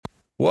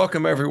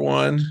Welcome,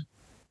 everyone,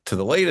 to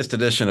the latest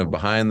edition of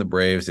Behind the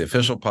Braves, the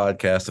official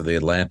podcast of the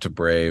Atlanta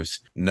Braves.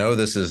 No,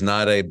 this is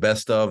not a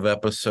best of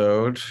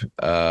episode.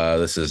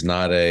 This is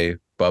not a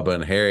Bubba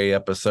and Harry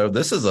episode.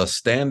 This is a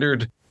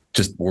standard,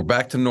 we're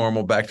back to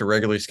normal, back to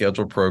regularly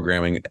scheduled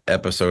programming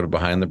episode of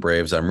Behind the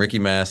Braves. I'm Ricky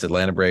Mass,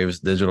 Atlanta Braves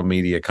digital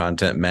media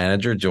content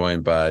manager,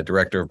 joined by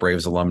Director of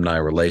Braves Alumni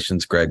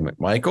Relations, Greg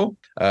McMichael.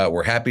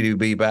 We're happy to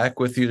be back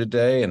with you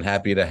today and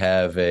happy to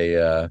have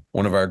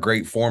one of our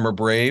great former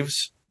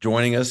Braves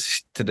joining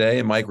us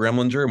today, Mike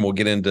Remlinger, and we'll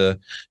get into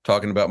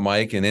talking about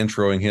Mike and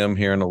introing him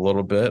here in a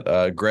little bit.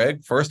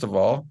 Greg, first of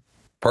all,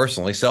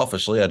 personally,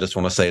 selfishly, I just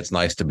want to say it's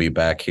nice to be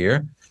back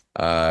here.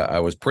 I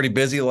was pretty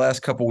busy the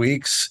last couple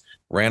weeks,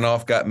 ran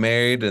off, got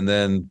married, and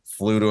then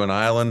flew to an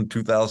island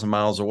 2,000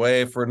 miles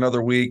away for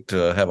another week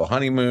to have a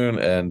honeymoon,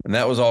 and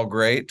that was all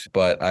great.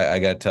 But I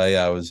got to tell you,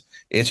 I was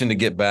itching to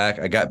get back.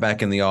 I got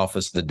back in the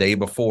office the day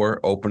before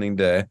opening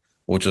day,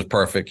 which was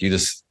perfect. You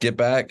just get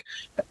back,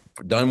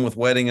 done with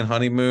wedding and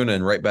honeymoon,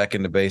 and right back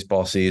into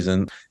baseball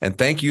season. And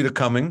thank you to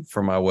coming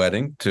for my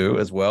wedding too,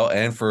 as well.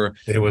 And for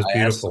it was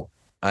beautiful.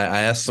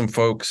 I asked some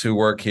folks who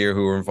work here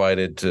who were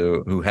invited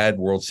who had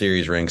World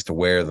Series rings to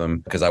wear them,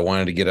 because I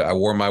wanted to I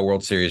wore my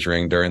World Series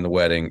ring during the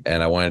wedding,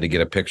 and I wanted to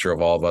get a picture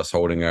of all of us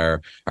holding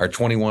our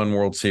 21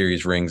 World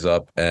Series rings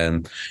up.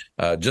 And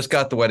just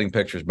got the wedding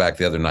pictures back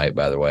the other night,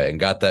 by the way, and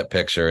got that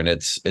picture, and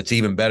it's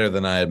even better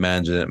than I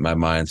imagined it in my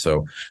mind.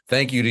 So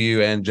thank you to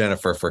you and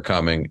Jennifer for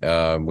coming.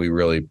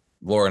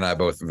 Laura and I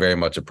both very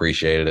much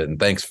appreciated it, and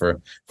thanks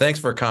for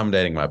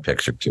accommodating my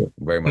picture too.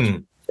 Very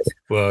much.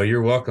 Well,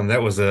 you're welcome.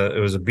 It was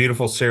a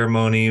beautiful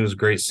ceremony. It was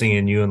great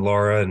seeing you and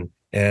Laura,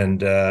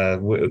 and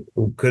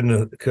we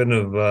couldn't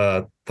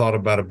have thought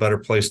about a better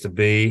place to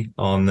be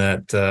on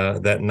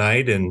that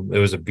night. And it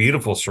was a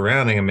beautiful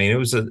surrounding. I mean, it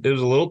was a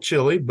little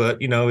chilly, but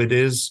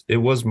it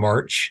was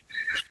March.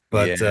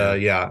 But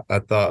I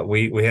thought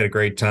we had a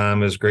great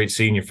time. It was great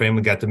seeing your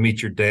family. Got to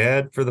meet your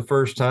dad for the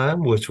first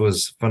time, which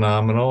was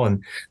phenomenal,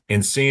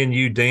 and seeing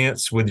you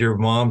dance with your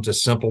mom to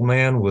Simple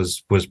Man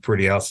was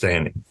pretty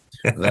outstanding.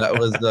 That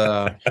was,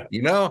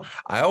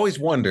 I always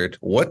wondered,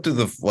 what do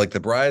the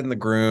bride and the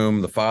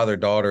groom, the father,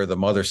 daughter, the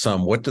mother,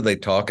 son, what do they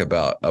talk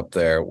about up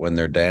there when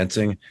they're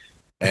dancing?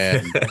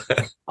 And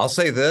I'll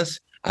say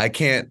this, I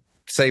can't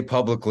say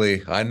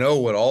publicly, I know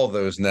what all of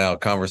those now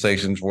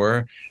conversations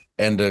were.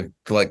 And to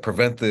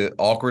prevent the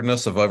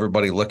awkwardness of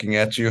everybody looking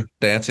at you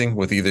dancing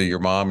with either your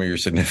mom or your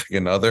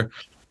significant other,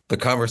 the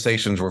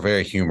conversations were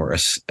very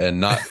humorous and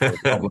not for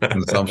public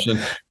consumption.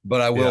 But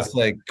I will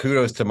say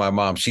kudos to my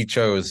mom. She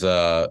chose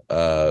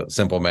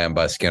Simple Man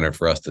by Skinner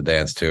for us to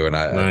dance to. And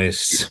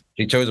nice.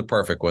 She chose a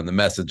perfect one. The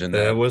message in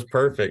that was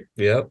perfect.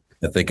 Yep.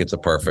 I think it's a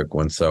perfect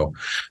one. So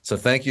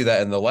thank you.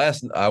 That. And the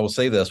last, I will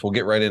say this, we'll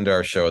get right into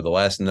our show. The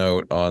last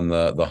note on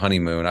the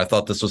honeymoon, I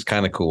thought this was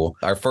kind of cool.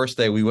 Our first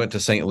day, we went to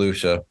St.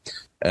 Lucia,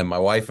 and my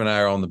wife and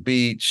I are on the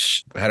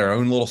beach, had our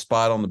own little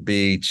spot on the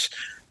beach,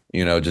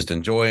 just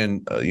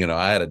enjoying,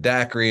 I had a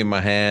daiquiri in my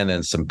hand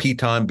and some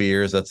Piton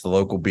beers. That's the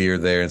local beer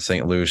there in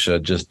St. Lucia,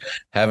 just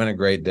having a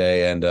great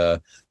day. And a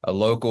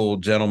local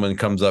gentleman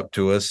comes up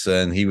to us,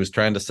 and he was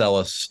trying to sell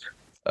us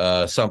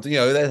something,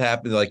 that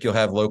happens. Like, you'll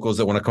have locals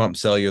that want to come up and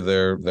sell you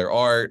their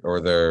art or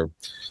their,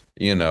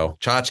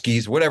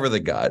 tchotchkes, whatever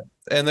they got.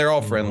 And they're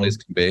all friendly as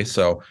can be.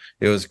 So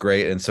it was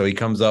great. And so he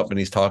comes up and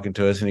he's talking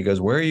to us, and he goes,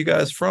 "Where are you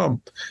guys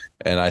from?"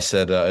 And I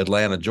said,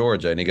 Atlanta,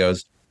 Georgia. And he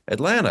goes,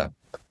 "Atlanta,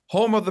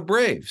 home of the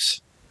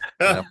Braves."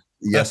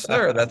 Yes,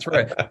 sir. That's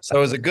right. So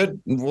it was a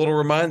good little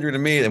reminder to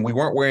me. And we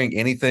weren't wearing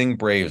anything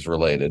Braves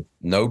related,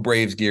 no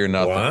Braves gear,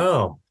 nothing.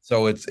 Wow.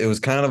 So it was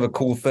kind of a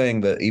cool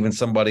thing that even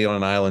somebody on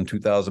an island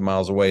 2,000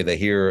 miles away, they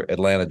hear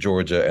Atlanta,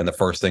 Georgia, and the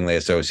first thing they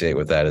associate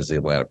with that is the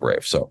Atlanta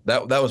Braves. So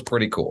that was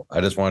pretty cool.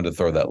 I just wanted to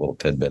throw that little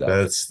tidbit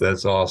out.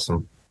 That's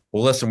awesome.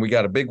 Well, listen, we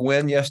got a big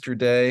win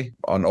yesterday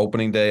on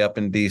opening day up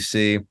in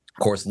D.C.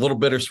 Of course, a little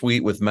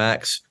bittersweet with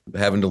Max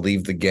having to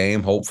leave the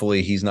game.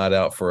 Hopefully he's not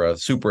out for a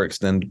super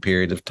extended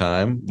period of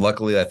time.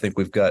 Luckily, I think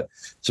we've got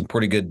some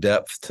pretty good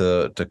depth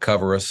to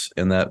cover us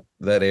in that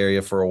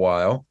area for a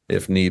while,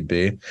 if need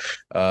be.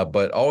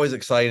 But always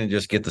exciting to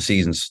just get the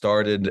season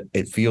started.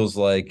 It feels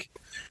like,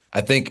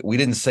 I think we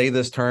didn't say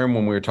this term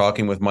when we were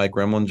talking with Mike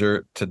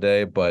Remlinger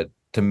today, but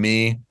to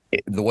me,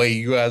 the way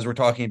you guys were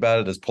talking about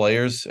it as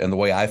players and the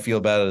way I feel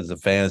about it as a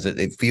fan is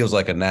it feels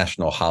like a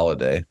national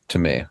holiday to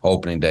me.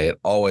 Opening day, it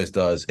always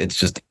does. It's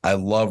just, I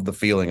love the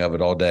feeling of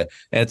it all day.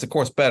 And it's, of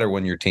course, better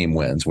when your team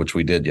wins, which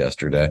we did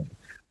yesterday.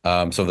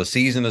 So the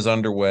season is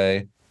underway.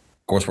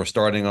 Of course, we're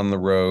starting on the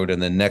road.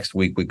 And then next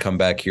week we come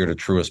back here to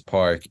Truist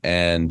Park.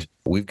 And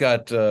we've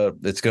got,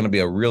 it's going to be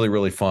a really,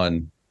 really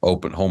fun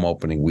home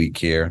opening week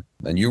here.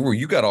 And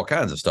you got all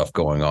kinds of stuff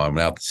going on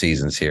now the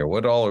season's here.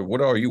 What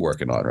are you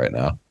working on right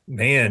now?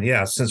 Man,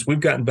 yeah, since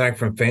we've gotten back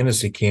from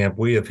fantasy camp,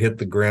 we have hit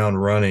the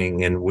ground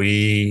running, and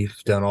we've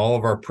done all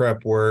of our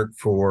prep work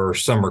for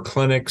summer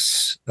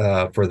clinics,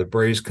 for the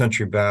Braves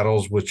Country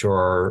Battles, which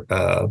are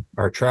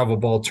our travel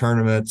ball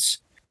tournaments.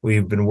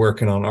 We've been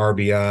working on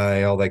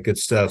RBI, all that good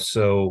stuff.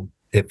 So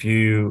if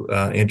you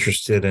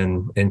interested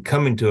in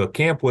coming to a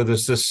camp with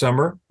us this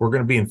summer, we're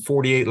going to be in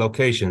 48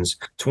 locations.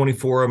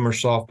 24 of them are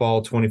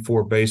softball,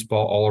 24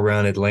 baseball, all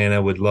around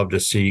Atlanta. We'd love to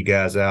see you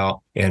guys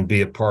out and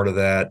be a part of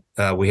that.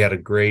 We had a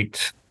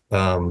great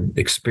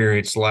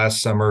experience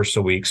last summer,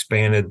 so we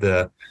expanded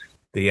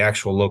the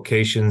actual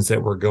locations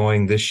that we're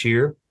going this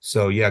year.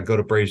 So yeah, go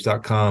to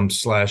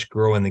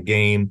braves.com/grow in the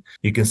game.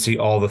 You can see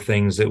all the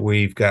things that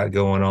we've got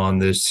going on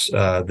this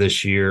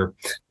year.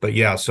 But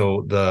yeah,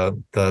 so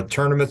the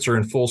tournaments are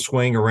in full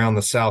swing around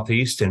the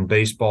Southeast in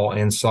baseball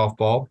and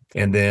softball.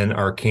 And then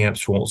our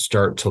camps won't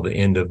start till the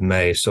end of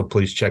May. So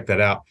please check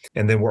that out.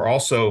 And then we're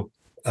also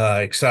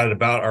excited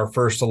about our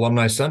first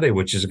Alumni Sunday,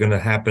 which is going to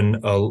happen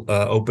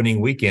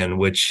opening weekend,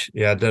 which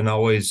doesn't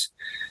always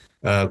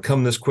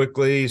come this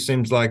quickly.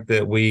 Seems like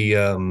that we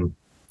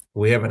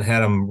haven't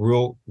had them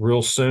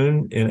real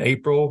soon in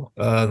April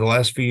the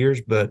last few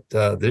years, but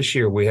this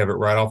year we have it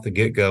right off the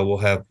get-go. We'll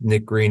have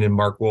Nick Green and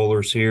Mark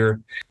Wohlers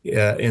here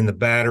in the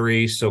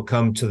Battery. So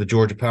come to the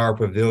Georgia Power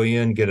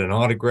Pavilion, get an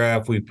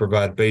autograph. We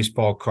provide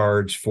baseball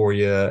cards for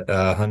you.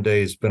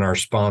 Hyundai's been our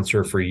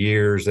sponsor for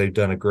years. They've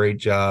done a great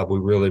job. We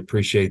really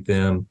appreciate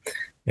them.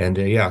 And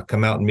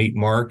come out and meet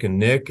Mark and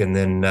Nick, and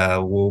then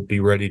we'll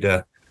be ready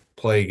to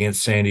play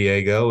against San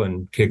Diego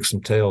and kick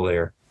some tail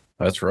there.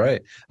 That's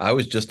right. I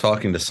was just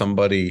talking to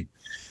somebody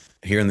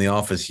here in the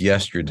office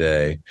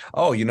yesterday.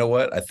 Oh, you know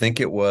what? I think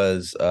it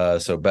was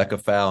Becca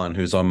Fallon,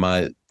 who's on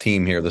my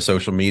team here, the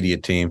social media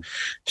team.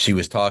 She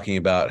was talking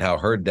about how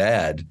her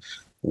dad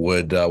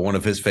would, one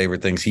of his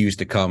favorite things, he used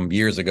to come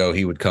years ago,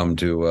 he would come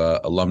to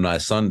Alumni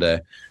Sunday.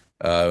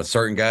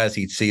 Certain guys,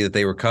 he'd see that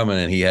they were coming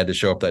and he had to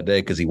show up that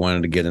day because he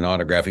wanted to get an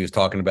autograph. He was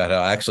talking about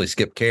how actually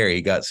Skip Carey,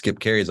 he got Skip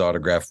Carey's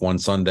autograph one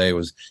Sunday. It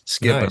was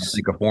Skip and I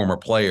think a former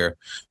player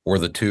were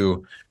the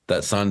two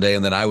that Sunday.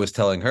 And then I was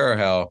telling her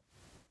how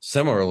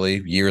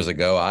similarly years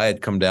ago I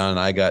had come down and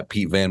I got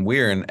Pete Van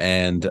Wieren,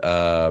 and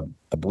I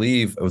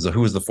believe it was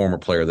who was the former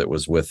player that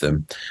was with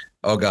him.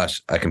 Oh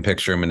gosh, I can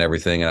picture him and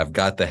everything. And I've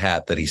got the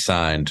hat that he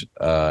signed,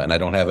 and I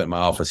don't have it in my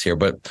office here.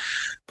 But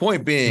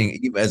point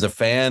being, as a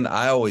fan,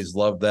 I always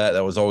loved that.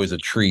 That was always a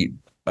treat.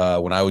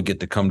 When I would get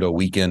to come to a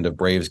weekend of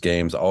Braves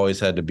games, I always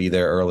had to be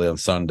there early on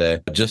Sunday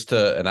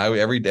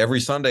every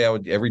Sunday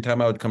every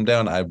time I would come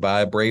down, I'd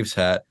buy a Braves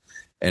hat.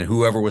 And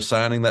whoever was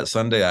signing that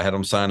Sunday, I had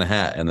them sign a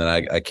hat. And then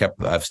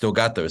I've still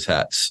got those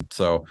hats.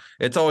 So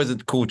it's always a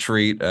cool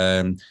treat.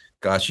 And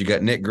gosh, you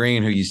got Nick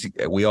Green, who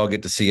we all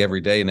get to see every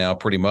day now,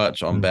 pretty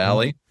much on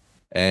Bally.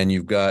 And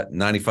you've got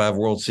 95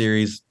 World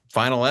Series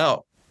final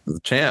out, the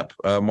champ,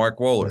 Mark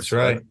Wohlers. That's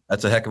right.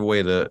 That's a heck of a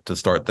way to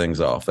start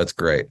things off. That's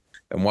great.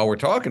 And while we're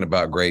talking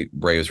about great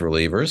Braves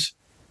relievers,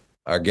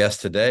 our guest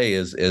today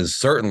is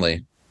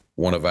certainly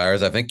one of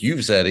ours. I think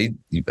you've said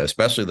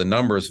especially the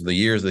numbers of the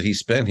years that he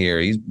spent here,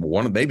 he's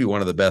maybe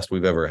one of the best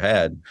we've ever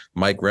had,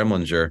 Mike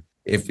Remlinger.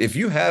 If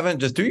you haven't,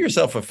 just do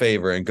yourself a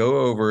favor and go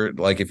over,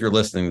 like if you're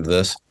listening to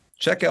this,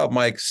 check out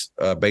Mike's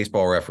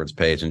baseball reference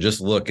page and just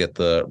look at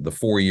the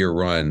 4-year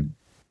run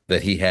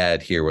that he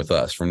had here with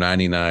us from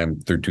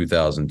 99 through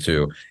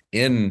 2002.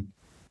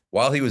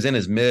 While he was in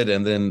his mid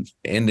and then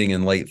ending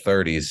in late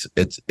 30s,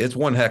 it's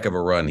one heck of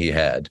a run he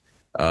had.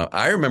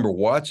 I remember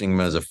watching him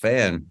as a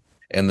fan,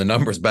 and the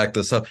numbers back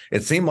this up.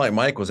 It seemed like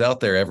Mike was out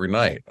there every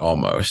night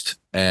almost,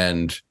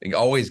 and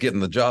always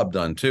getting the job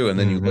done too. And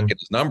then you look at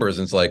his numbers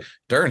and it's like,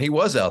 darn, he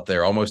was out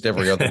there almost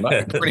every other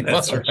night. Pretty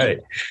That's much. Right.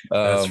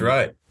 That's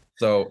right.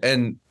 So,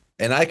 and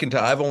I can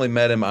tell, I've only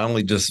met him. I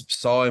only just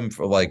saw him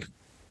for like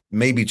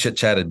maybe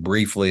chit-chatted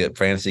briefly at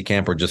fantasy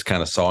camp, or just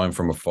kind of saw him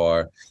from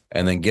afar,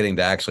 and then getting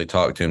to actually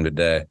talk to him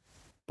today.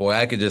 Boy,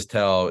 I could just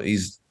tell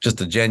he's just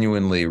a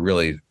genuinely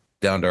really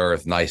down to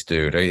earth, nice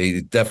dude.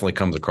 He definitely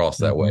comes across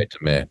that way to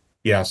me.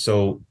 Yeah,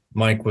 so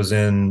Mike was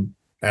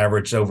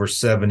averaged over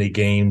 70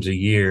 games a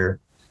year.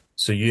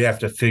 So you have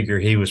to figure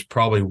he was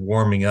probably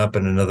warming up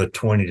in another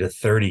 20 to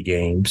 30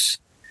 games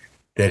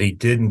that he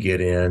didn't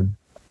get in.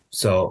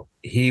 So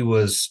he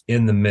was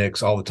in the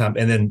mix all the time.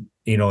 And then,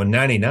 in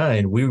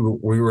 99, we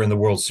were in the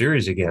World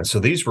Series again. So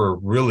these were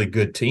really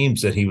good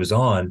teams that he was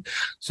on.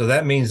 So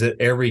that means that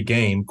every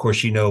game, of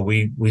course,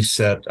 we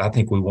set, I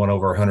think we won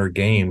over 100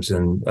 games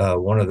in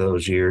one of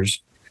those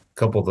years, a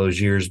couple of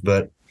those years.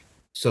 But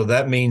so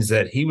that means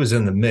that he was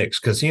in the mix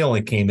because he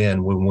only came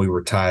in when we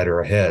were tied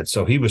or ahead.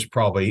 So he was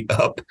probably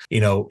up,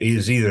 he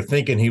was either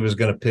thinking he was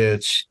going to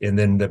pitch, and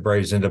then the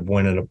Braves ended up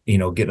winning,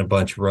 getting a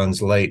bunch of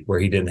runs late where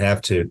he didn't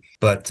have to.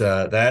 But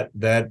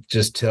that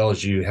just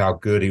tells you how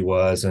good he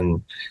was,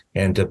 and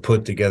to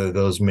put together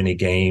those many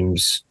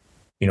games,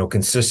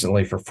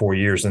 consistently for 4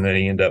 years, and then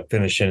he ended up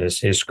finishing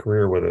his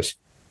career with us.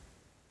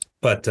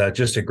 But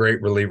just a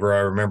great reliever.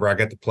 I remember I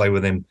got to play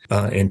with him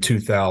in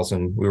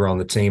 2000. We were on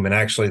the team, and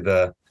actually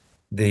the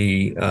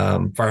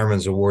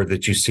Fireman's Award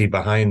that you see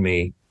behind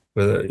me,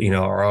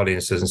 our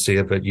audience doesn't see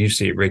it, but you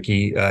see it,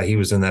 Ricky. He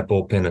was in that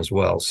bullpen as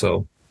well.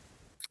 So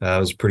it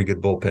was a pretty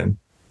good bullpen.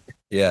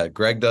 Yeah,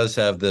 Greg does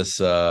have this.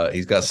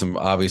 He's got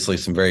obviously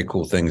some very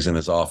cool things in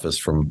his office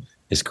from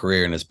his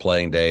career and his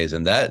playing days.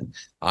 And that,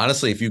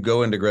 honestly, if you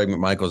go into Greg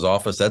McMichael's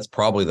office, that's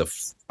probably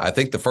I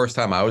think the first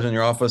time I was in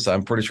your office,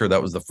 I'm pretty sure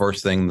that was the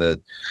first thing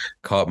that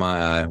caught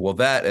my eye. Well,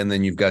 that, and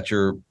then you've got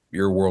your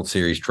World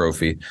Series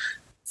trophy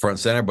front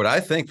center. But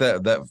I think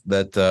that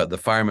the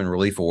Fireman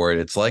Relief Award,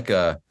 it's like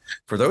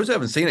for those who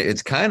haven't seen it,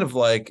 it's kind of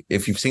like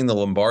if you've seen the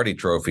Lombardi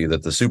Trophy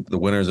that the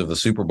winners of the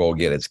Super Bowl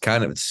get. It's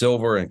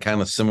silver and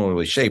kind of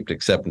similarly shaped,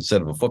 except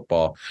instead of a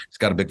football, it's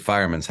got a big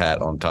fireman's hat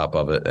on top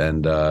of it,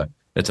 and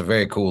it's a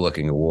very cool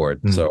looking award.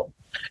 Mm-hmm. So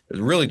it was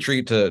a really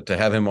treat to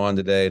have him on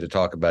today to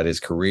talk about his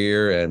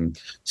career and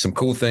some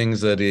cool things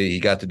that he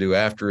got to do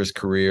after his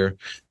career.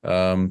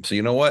 So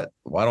you know what?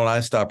 Why don't I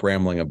stop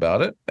rambling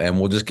about it, and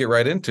we'll just get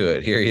right into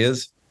it. Here he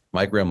is,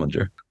 Mike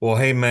Remlinger. Well,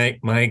 hey,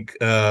 Mike,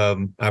 I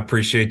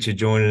appreciate you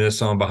joining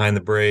us on Behind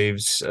the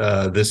Braves.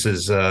 This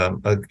is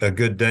a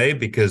good day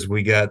because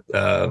we got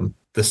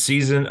the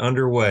season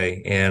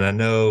underway, and I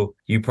know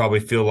you probably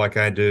feel like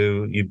I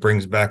do. It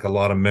brings back a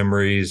lot of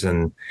memories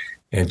and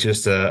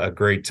just a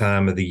great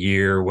time of the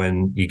year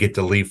when you get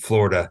to leave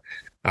Florida.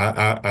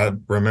 I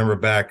remember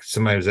back,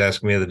 somebody was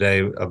asking me the other day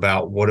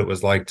about what it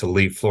was like to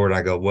leave Florida.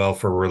 I go, well,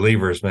 for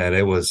relievers, man,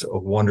 it was a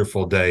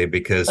wonderful day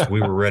because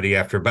we were ready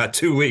after about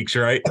 2 weeks,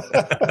 right?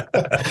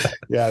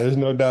 Yeah, there's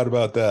no doubt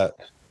about that.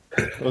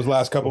 Those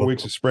last couple of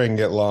weeks of spring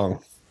get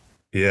long.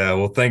 Yeah,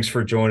 well, thanks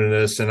for joining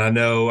us. And I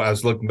know I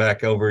was looking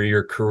back over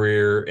your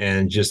career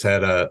and just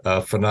had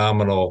a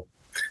phenomenal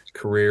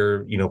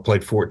career,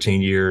 played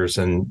 14 years,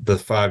 and the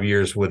 5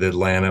 years with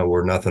Atlanta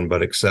were nothing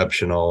but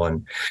exceptional.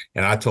 And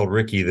I told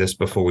Ricky this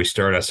before we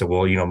started. I said,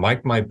 well,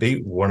 Mike might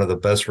be one of the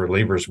best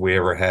relievers we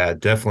ever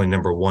had. Definitely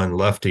number one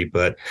lefty,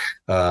 but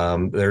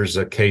there's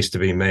a case to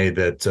be made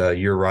that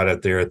you're right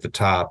up there at the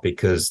top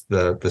because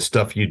the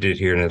stuff you did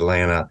here in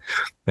Atlanta,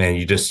 man,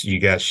 you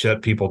guys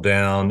shut people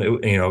down.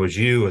 It was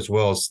you as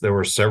well as there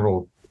were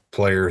several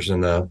players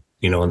in the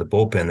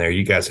bullpen there.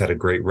 You guys had a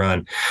great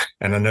run.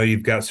 And I know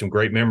you've got some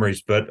great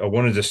memories, but I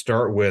wanted to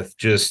start with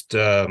just,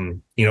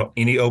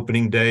 any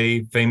opening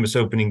day, famous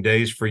opening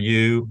days for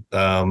you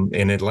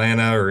in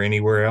Atlanta or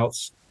anywhere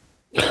else?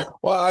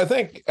 Well, I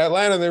think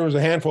Atlanta, there was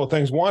a handful of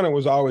things. One, it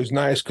was always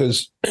nice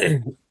because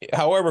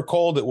however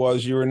cold it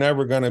was, you were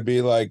never going to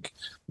be like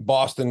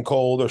Boston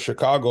cold or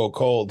Chicago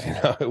cold.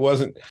 It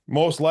wasn't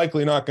most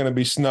likely not going to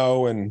be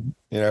snow, and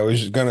it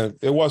wasn't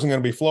going to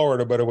be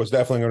Florida, but it was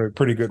definitely going to be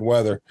pretty good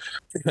weather.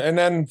 And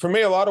then for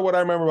me, a lot of what I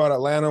remember about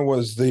Atlanta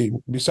was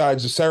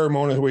besides the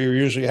ceremonies we were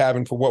usually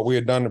having for what we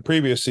had done the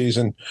previous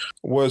season,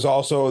 was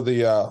also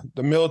the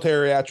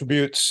military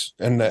attributes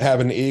and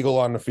having the eagle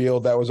on the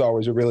field. That was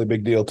always a really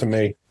big deal to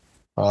me.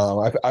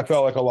 I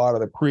felt like a lot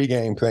of the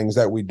pregame things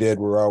that we did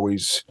were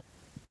always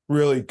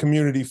really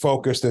community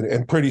focused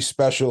and pretty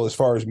special as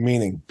far as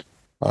meaning.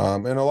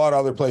 And a lot of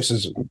other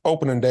places,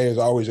 opening day is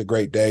always a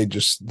great day,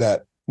 just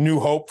that new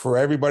hope for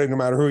everybody, no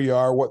matter who you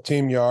are, what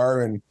team you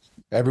are, and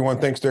everyone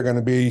thinks they're going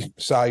to be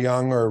Cy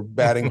Young or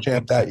batting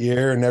champ that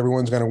year, and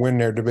everyone's going to win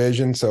their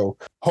division. So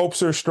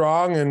hopes are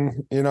strong,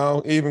 and,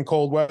 even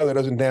cold weather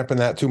doesn't dampen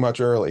that too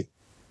much early.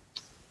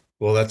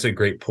 Well, that's a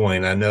great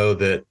point. I know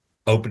that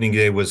opening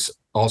day was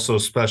also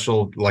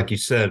special, like you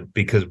said,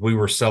 because we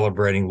were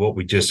celebrating what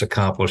we just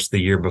accomplished the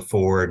year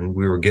before, and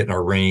we were getting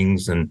our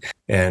rings, and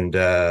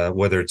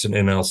whether it's an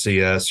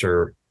NLCS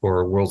or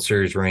a World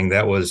Series ring,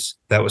 that was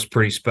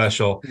pretty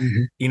special.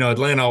 Mm-hmm.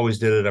 Atlanta always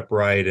did it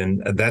upright,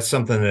 and that's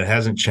something that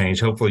hasn't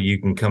changed. Hopefully you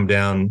can come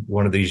down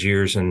one of these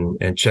years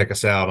and check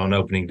us out on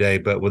opening day.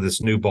 But with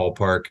this new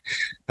ballpark,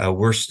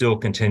 we're still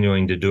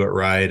continuing to do it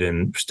right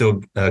and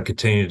still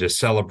continue to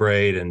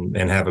celebrate and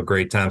have a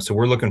great time. So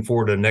we're looking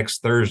forward to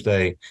next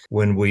Thursday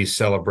when we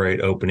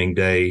celebrate opening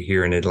day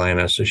here in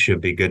Atlanta. So it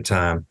should be a good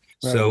time.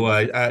 So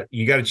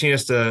you got a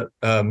chance to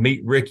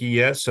meet Ricky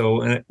yet?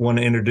 So I want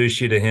to introduce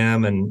you to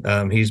him,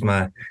 and he's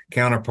my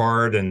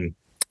counterpart and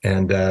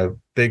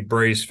big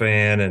Braves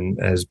fan,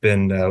 and has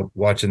been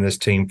watching this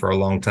team for a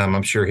long time.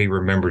 I'm sure he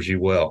remembers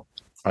you well.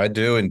 I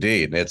do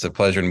indeed. It's a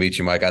pleasure to meet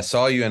you, Mike. I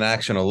saw you in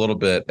action a little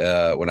bit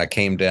when I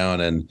came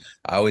down, and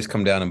I always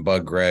come down and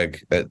bug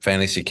Greg at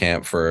fantasy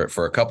camp for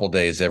a couple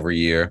days every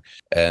year,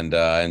 and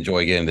I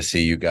enjoy getting to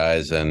see you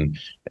guys and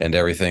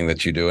everything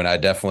that you do. And I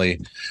definitely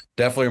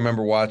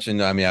remember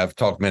watching. I mean, I've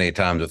talked many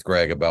times with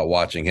Greg about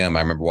watching him.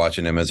 I remember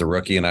watching him as a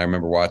rookie, and I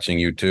remember watching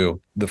you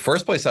too. The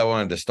first place I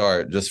wanted to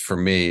start, just for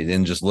me,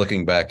 in just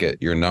looking back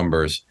at your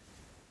numbers,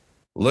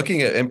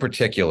 looking at in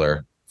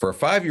particular, for a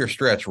 5-year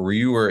stretch where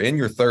you were in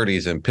your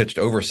 30s and pitched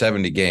over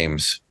 70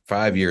 games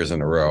 5 years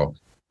in a row,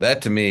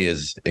 that to me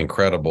is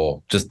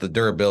incredible. Just the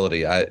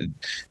durability.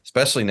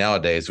 Especially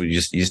nowadays, you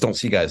just don't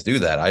see guys do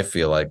that. I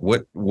feel like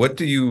what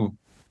did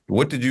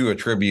you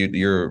attribute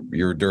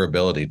your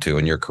durability to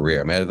in your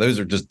career? I mean, those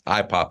are just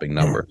eye-popping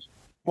numbers.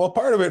 Well,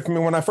 part of it for me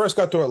when I first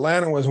got to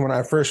Atlanta was when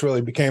I first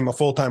really became a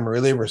full-time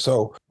reliever.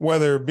 So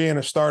whether being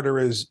a starter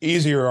is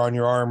easier on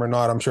your arm or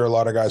not, I'm sure a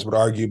lot of guys would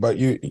argue, but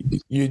you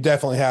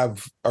definitely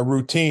have a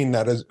routine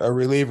that is a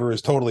reliever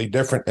is totally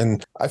different.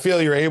 And I feel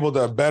you're able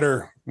to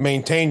better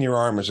maintain your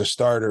arm as a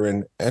starter.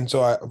 And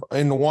so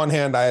in the one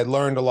hand, I had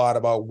learned a lot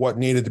about what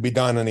needed to be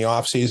done in the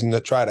offseason to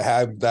try to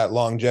have that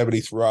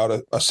longevity throughout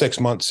a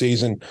 6-month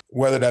season,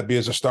 whether that be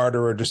as a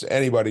starter or just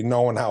anybody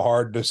knowing how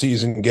hard the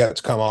season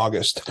gets come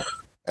August.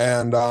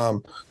 And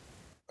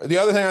the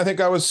other thing I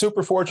think I was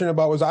super fortunate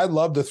about was I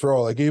loved to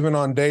throw. Like even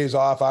on days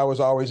off, I was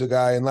always a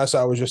guy, unless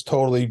I was just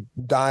totally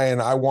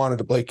dying, I wanted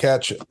to play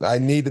catch. I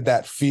needed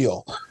that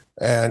feel.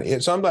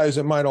 And sometimes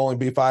it might only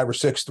be 5 or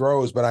 6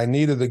 throws, but I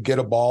needed to get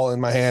a ball in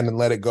my hand and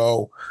let it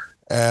go.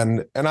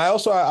 And I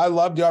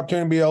loved the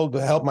opportunity to be able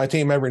to help my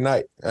team every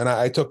night. And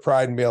I took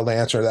pride in being able to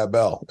answer that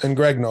bell. And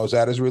Greg knows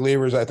that. As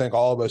relievers, I think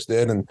all of us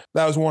did. And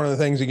that was one of the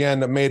things,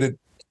 again, that made it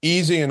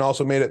easy and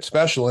also made it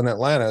special in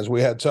Atlanta, as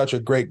we had such a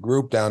great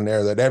group down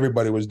there that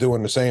everybody was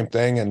doing the same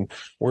thing and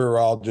we were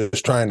all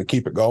just trying to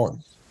keep it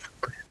going.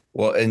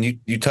 Well, and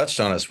you touched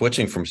on it,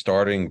 switching from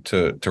starting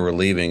to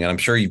relieving, and I'm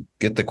sure you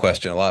get the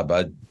question a lot,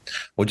 but I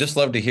would just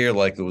love to hear,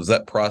 like, was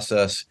that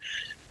process?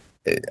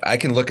 I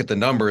can look at the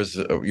numbers,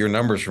 your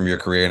numbers from your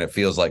career, and it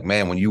feels like,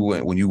 man, when you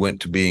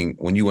went to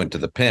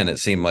the pen, it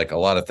seemed like a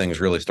lot of things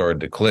really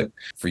started to click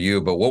for you.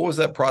 But what was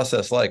that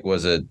process like?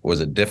 Was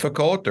it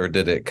difficult, or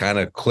did it kind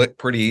of click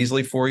pretty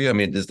easily for you? I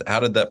mean, how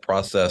did that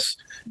process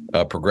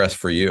progress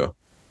for you?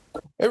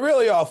 It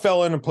really all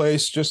fell into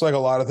place, just like a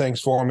lot of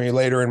things for me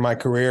later in my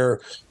career.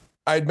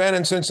 I'd been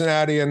in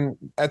Cincinnati, and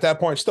at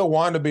that point, still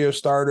wanted to be a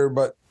starter,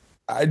 but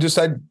I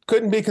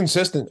couldn't be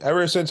consistent.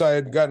 Ever since I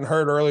had gotten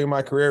hurt early in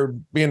my career,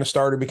 being a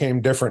starter became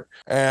different.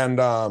 And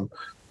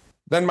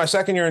then my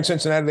second year in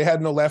Cincinnati, they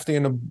had no lefty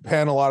in the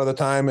pen a lot of the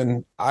time.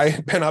 And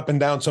I've been up and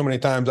down so many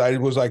times. I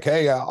was like,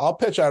 hey, I'll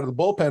pitch out of the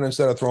bullpen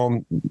instead of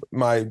throwing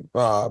my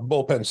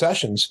bullpen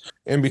sessions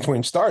in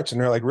between starts. And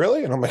they're like,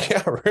 really? And I'm like,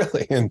 yeah,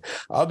 really. And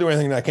I'll do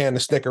anything I can to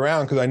stick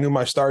around, because I knew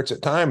my starts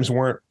at times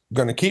weren't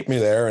going to keep me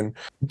there. And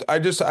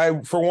I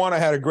for one, I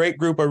had a great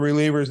group of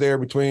relievers there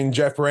between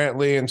Jeff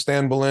Brantley and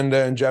Stan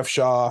Belinda and Jeff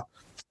Shaw,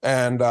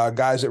 and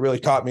guys that really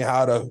taught me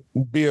how to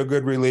be a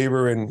good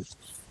reliever. And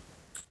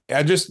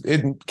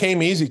it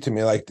came easy to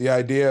me. Like the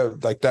idea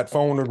of, like, that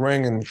phone would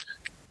ring and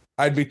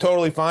I'd be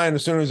totally fine.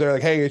 As soon as they're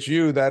like, hey, it's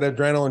you, that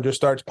adrenaline just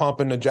starts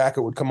pumping, the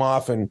jacket would come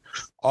off, and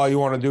all you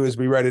want to do is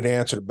be ready to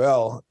answer the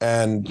bell.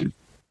 And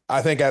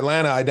I think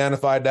Atlanta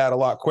identified that a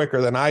lot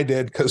quicker than I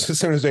did, because as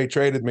soon as they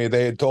traded me,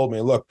 they had told me,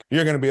 look,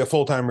 you're going to be a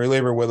full-time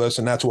reliever with us,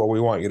 and that's what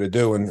we want you to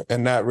do.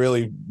 And that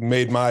really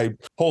made my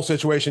whole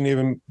situation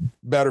even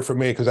better for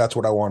me, because that's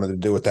what I wanted to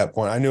do at that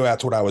point. I knew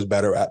that's what I was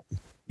better at.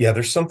 Yeah,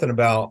 there's something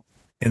about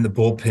in the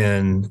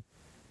bullpen,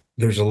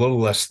 there's a little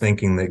less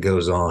thinking that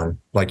goes on.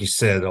 Like you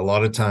said, a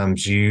lot of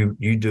times you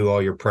do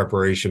all your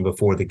preparation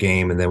before the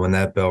game, and then when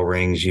that bell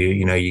rings,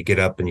 you get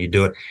up and you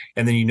do it.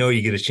 And then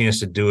you get a chance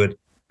to do it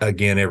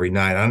again every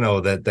night. I know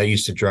that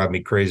used to drive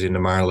me crazy in the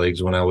minor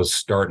leagues when I was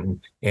starting,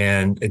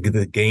 and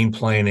the game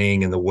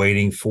planning and the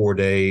waiting 4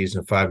 days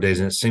and 5 days.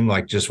 And it seemed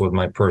like, just with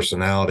my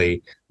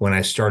personality, when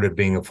I started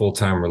being a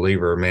full-time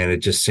reliever, man, it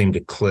just seemed to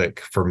click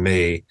for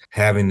me,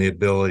 having the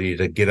ability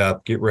to get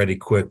up, get ready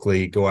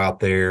quickly, go out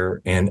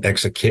there and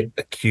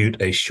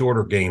execute a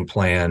shorter game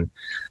plan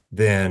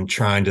than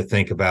trying to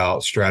think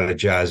about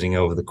strategizing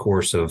over the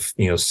course of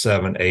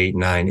 7, 8,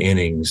 9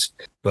 innings.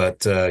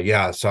 But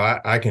so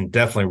I can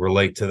definitely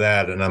relate to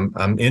that, and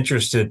I'm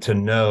interested to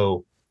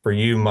know for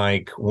you,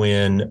 Mike,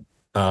 when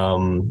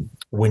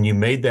you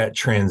made that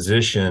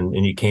transition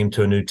and you came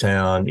to a new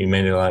town, you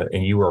made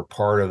and you were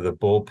part of the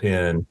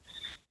bullpen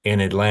in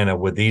Atlanta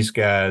with these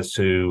guys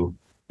who,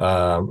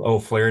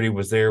 Flaherty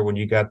was there when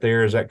you got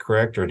there. Is that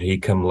correct, or did he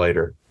come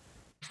later?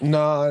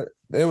 No,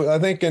 I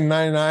think in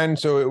 '99.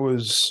 So it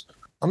was.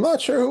 I'm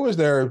not sure who was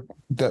there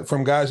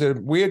from guys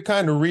that we had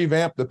kind of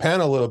revamped the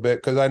pen a little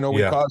bit, because I know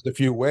we caused a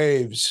few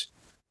waves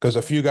because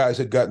a few guys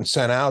had gotten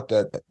sent out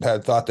that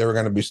had thought they were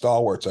going to be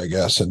stalwarts, I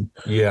guess. And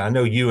yeah, I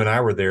know you and I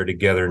were there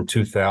together in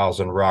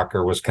 2000.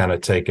 Rocker was kind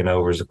of taking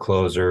over as a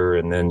closer,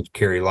 and then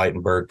Kerry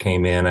Lightenberg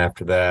came in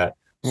after that.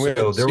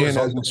 So there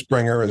was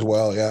Springer as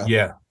well. Yeah.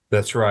 Yeah,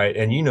 that's right.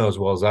 And you know as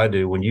well as I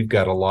do, when you've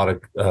got a lot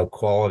of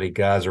quality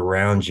guys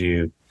around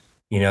you,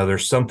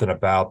 there's something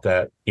about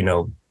that,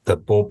 the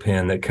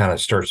bullpen that kind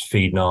of starts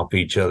feeding off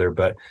each other.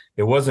 But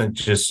it wasn't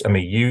just,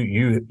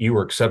 you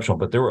were exceptional,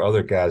 but there were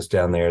other guys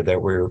down there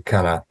that were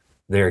kind of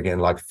there again,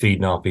 like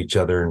feeding off each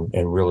other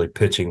and really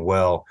pitching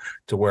well,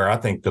 to where I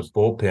think the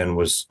bullpen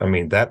was,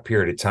 that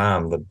period of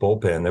time, the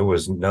bullpen, it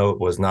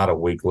was not a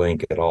weak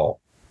link at all.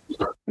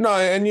 No,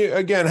 and you,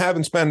 again,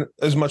 haven't spent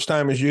as much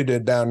time as you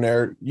did down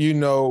there.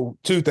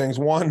 Two things.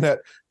 One, that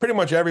pretty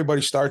much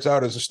everybody starts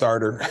out as a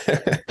starter.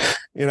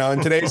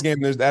 In today's game,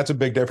 that's a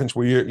big difference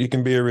where you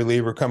can be a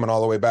reliever coming all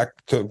the way back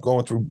to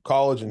going through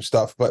college and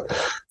stuff. But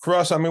for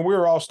us, I mean, we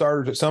were all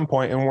starters at some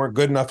point and weren't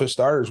good enough as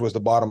starters was the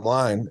bottom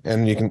line.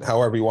 And you can,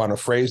 however you want to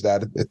phrase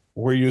that,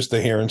 we're used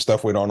to hearing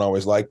stuff we don't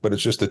always like, but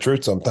it's just the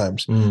truth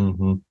sometimes.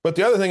 Mm-hmm. But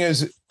the other thing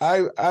is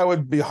I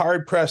would be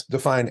hard pressed to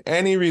find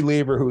any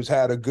reliever who's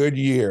had a good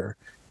year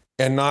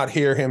and not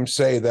hear him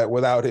say that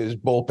without his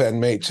bullpen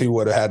mates, he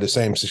would have had the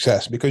same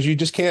success, because you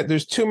just can't.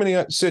 There's too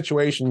many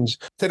situations.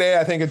 Today,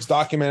 I think it's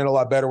documented a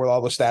lot better with all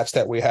the stats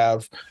that we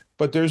have.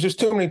 But there's just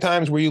too many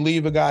times where you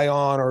leave a guy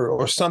on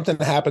or something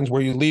happens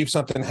where you leave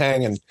something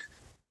hanging.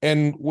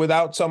 And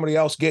without somebody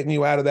else getting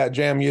you out of that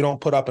jam, you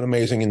don't put up an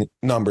amazing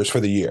numbers for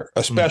the year,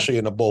 especially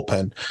in the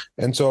bullpen.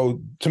 And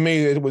so to me,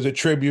 it was a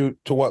tribute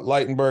to what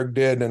Leitenberg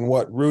did and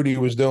what Rudy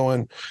was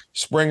doing.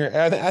 Springer,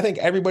 I think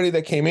everybody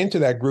that came into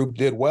that group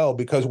did well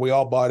because we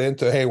all bought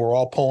into, hey, we're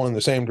all pulling in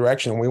the same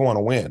direction and we want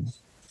to win.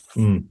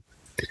 Mm.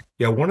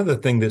 Yeah, one of the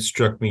things that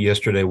struck me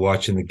yesterday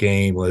watching the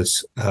game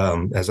was,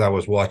 as I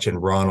was watching,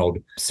 Ronald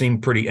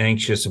seemed pretty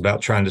anxious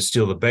about trying to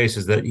steal the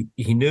bases, that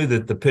he knew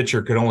that the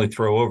pitcher could only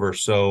throw over.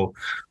 So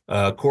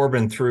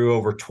Corbin threw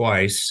over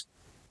twice,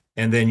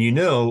 and then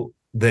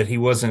that he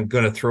wasn't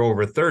going to throw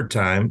over a third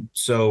time.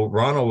 So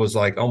Ronald was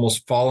like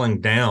almost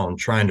falling down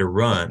trying to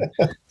run.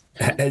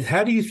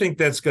 How do you think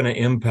that's going to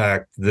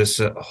impact this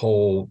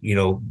whole,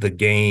 the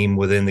game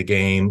within the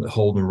game,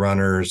 holding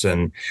runners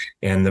and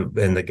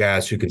the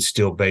guys who can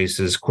steal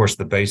bases? Of course,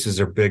 the bases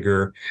are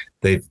bigger.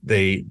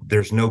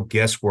 There's no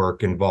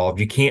guesswork involved.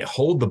 You can't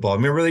hold the ball.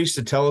 Remember, they used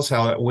to tell us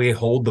how we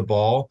hold the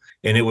ball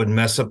and it would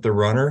mess up the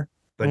runner,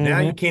 but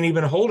now you can't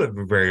even hold it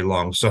for very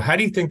long. So how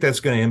do you think that's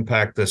going to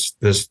impact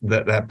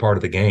that part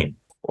of the game?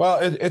 Well,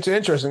 it's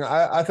interesting.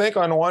 I think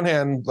on the one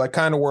hand, like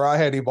kind of where I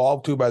had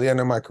evolved to by the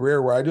end of my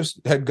career, where I just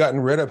had gotten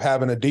rid of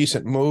having a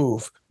decent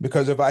move,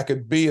 because if I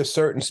could be a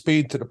certain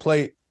speed to the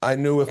plate, I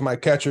knew if my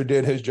catcher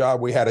did his job,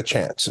 we had a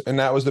chance. And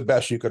that was the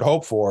best you could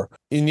hope for.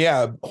 And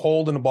yeah,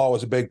 holding the ball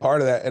was a big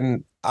part of that.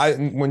 And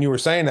when you were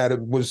saying that, it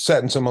was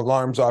setting some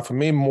alarms off for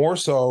me, more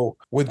so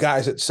with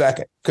guys at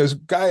second. Because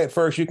guy at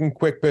first, you can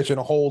quick pitch and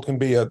a hold can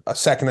be a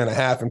second and a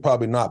half and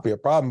probably not be a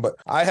problem. But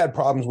I had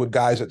problems with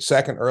guys at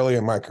second early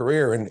in my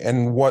career.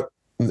 And what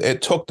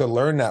it took to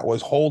learn that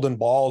was holding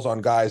balls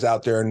on guys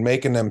out there and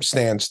making them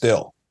stand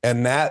still.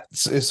 And that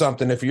is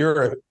something, if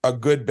you're a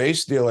good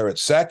base stealer at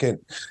second,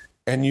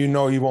 and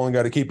you've only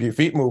got to keep your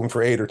feet moving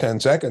for 8 or 10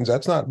 seconds,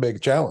 that's not a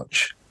big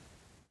challenge.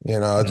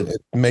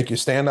 It make you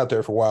stand out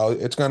there for a while.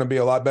 It's going to be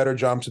a lot better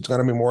jumps. It's going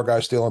to be more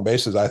guys stealing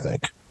bases, I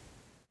think.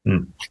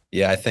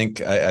 Yeah, I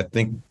think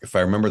if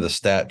I remember the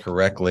stat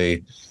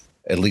correctly,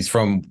 at least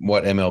from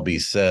what MLB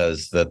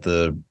says, that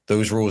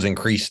those rules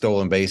increased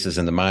stolen bases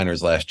in the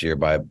minors last year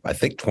by, I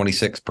think,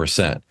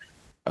 26%,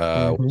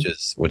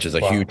 which is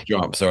a huge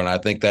jump. So, and I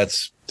think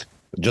that's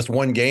just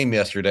one game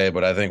yesterday,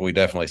 but I think we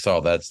definitely saw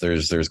that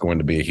there's going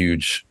to be a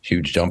huge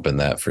jump in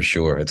that for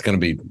sure. It's going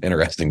to be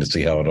interesting to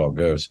see how it all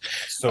goes.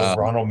 So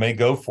Ronald may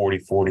go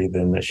 40-40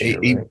 then this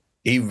year.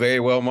 He very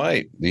well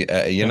might.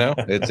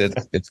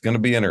 It's going to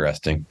be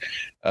interesting.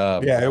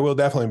 Yeah, it will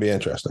definitely be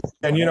interesting.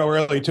 And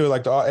early too,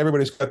 like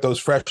everybody's got those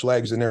fresh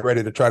legs and they're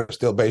ready to try to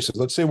steal bases.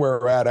 Let's see where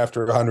we're at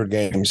after 100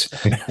 games.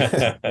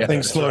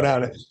 Things slow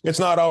down. It's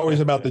not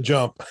always about the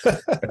jump.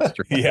 That's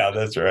true. Yeah,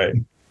 that's right.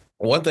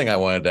 One thing I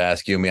wanted to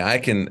ask you,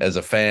 as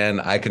a fan,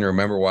 I can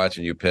remember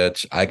watching you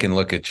pitch. I can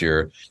look at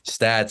your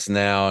stats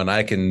now and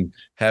I can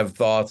have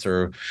thoughts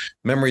or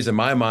memories in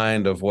my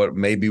mind of what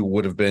maybe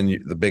would have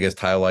been the biggest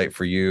highlight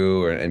for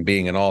you and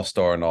being an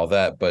all-star and all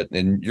that. But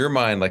in your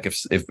mind, like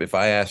if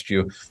I asked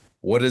you,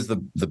 what is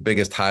the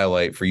biggest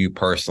highlight for you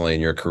personally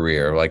in your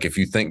career? Like if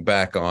you think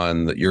back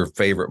on your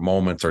favorite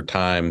moments or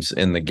times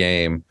in the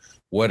game,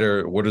 what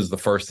is the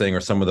first thing or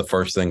some of the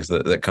first things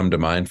that come to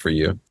mind for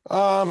you?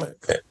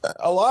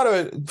 A lot of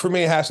it for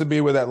me has to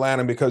be with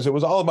Atlanta because it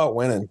was all about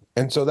winning.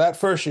 And so that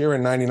first year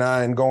in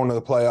 99, going to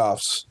the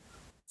playoffs,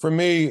 for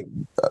me,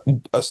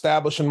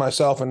 establishing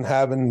myself and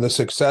having the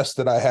success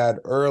that I had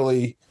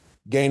early,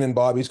 gaining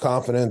Bobby's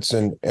confidence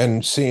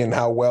and seeing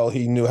how well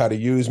he knew how to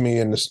use me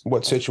and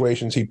what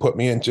situations he put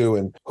me into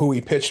and who he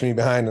pitched me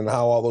behind and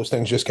how all those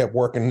things just kept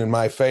working in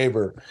my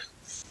favor.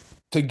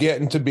 To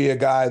get to be a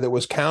guy that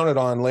was counted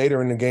on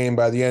later in the game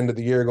by the end of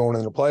the year going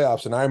into the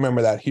playoffs. And I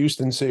remember that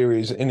Houston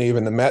series and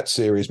even the Mets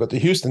series, but the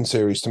Houston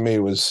series to me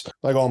was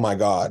like, oh my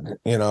God,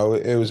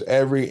 it was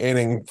every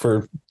inning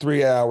for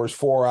 3 hours,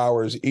 4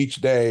 hours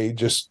each day.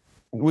 Just,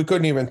 we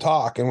couldn't even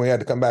talk and we had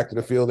to come back to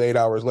the field 8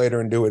 hours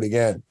later and do it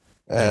again.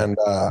 And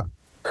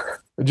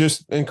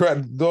just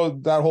incredible.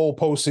 That whole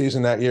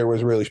postseason that year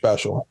was really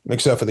special,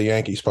 except for the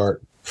Yankees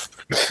part.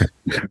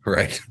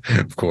 Right.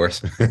 Of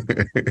course.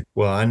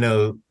 Well, I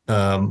know,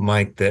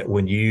 Mike, that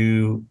when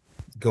you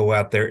go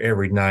out there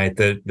every night,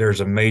 that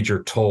there's a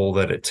major toll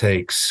that it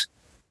takes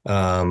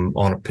on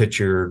a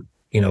pitcher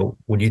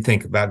when you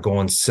think about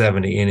going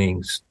 70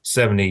 innings,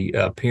 70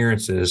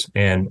 appearances,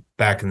 and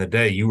back in the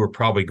day, you were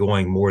probably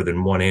going more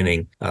than one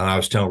inning. I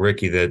was telling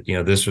Ricky that,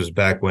 this was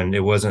back when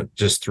it wasn't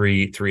just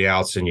three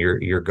outs and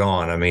you're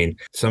gone. I mean,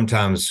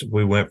 sometimes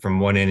we went from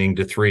one inning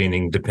to three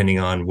inning, depending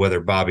on whether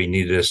Bobby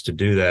needed us to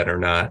do that or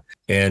not.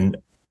 And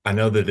I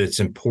know that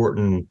it's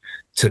important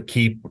to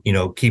keep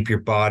your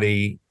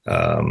body,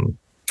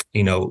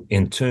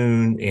 in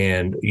tune,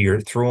 and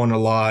you're throwing a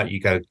lot. You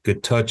got a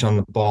good touch on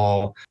the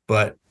ball.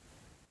 But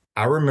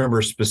I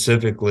remember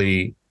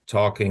specifically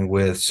talking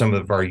with some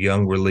of our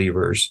young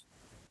relievers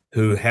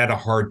who had a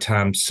hard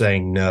time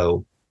saying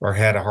no or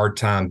had a hard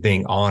time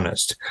being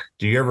honest.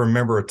 Do you ever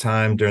remember a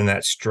time during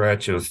that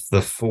stretch of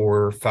the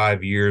 4 or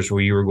 5 years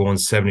where you were going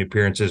 70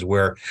 appearances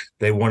where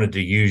they wanted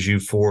to use you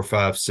 4,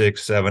 5,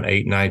 6, 7,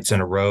 8 nights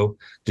in a row?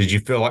 Did you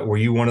feel like, were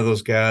you one of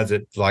those guys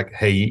that like,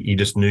 hey, you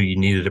just knew you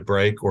needed a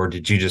break, or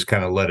did you just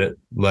kind of let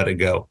it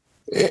go?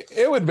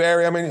 It would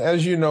vary. I mean,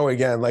 as you know,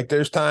 again, like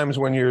there's times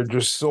when you're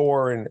just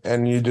sore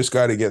and you just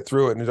got to get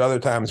through it. And there's other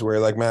times where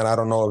you're like, man, I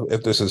don't know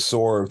if this is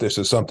sore, or if this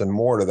is something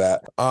more to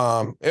that.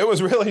 It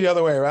was really the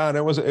other way around.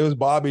 It was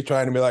Bobby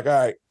trying to be like, all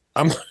right,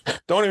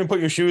 don't even put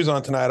your shoes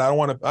on tonight.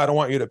 I don't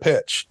want you to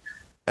pitch.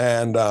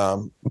 And,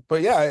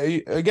 but yeah,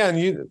 again,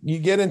 you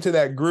get into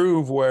that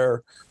groove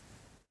where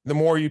the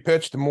more you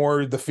pitch, the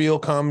more the feel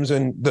comes,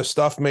 and the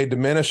stuff may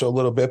diminish a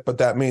little bit, but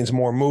that means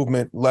more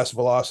movement, less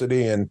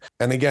velocity, and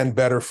again,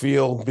 better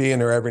feel being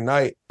there every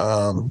night.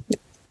 And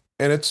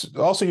it's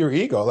also your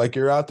ego. Like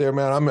you're out there,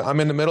 man, I'm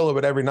in the middle of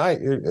it every night.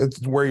 It's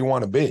where you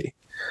want to be.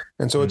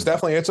 And so it's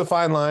a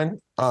fine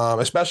line.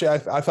 Especially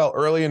I felt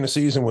early in the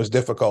season was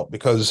difficult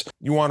because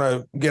you want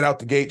to get out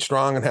the gate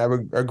strong and have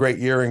a great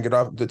year and get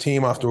off the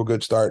team off to a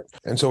good start.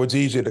 And so it's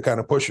easy to kind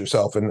of push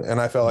yourself. And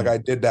I felt like I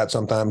did that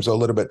sometimes a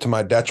little bit to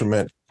my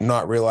detriment,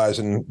 not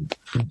realizing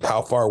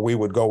how far we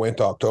would go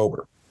into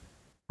October.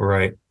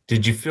 Right.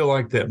 Did you feel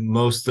like that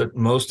most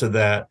of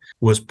that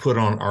was put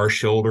on our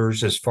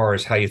shoulders as far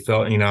as how you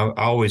felt? I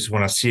always,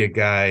 when I see a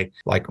guy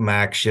like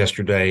Max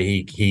yesterday,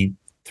 he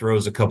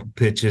throws a couple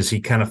pitches, he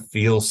kind of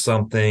feels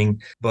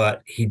something,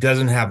 but he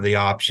doesn't have the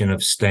option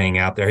of staying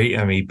out there.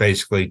 He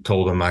basically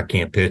told him, I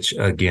can't pitch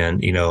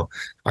again,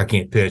 I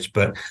can't pitch.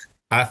 But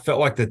I felt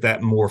like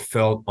that more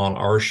felt on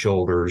our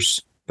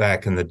shoulders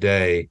back in the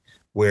day,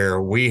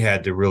 where we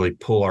had to really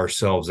pull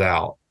ourselves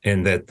out,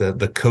 and that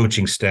the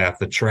coaching staff,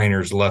 the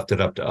trainers, left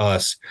it up to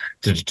us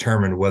to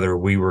determine whether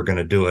we were going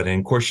to do it. And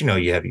of course, you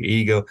have your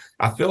ego.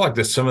 I feel like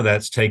that some of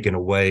that's taken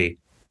away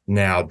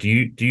now. Do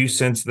you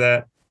sense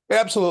that?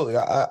 Absolutely.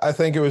 I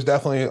think it was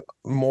definitely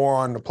more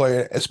on the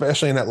play,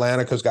 especially in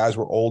Atlanta, because guys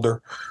were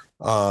older.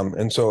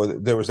 And so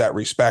there was that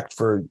respect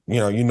for,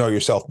 you know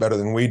yourself better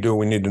than we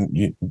do.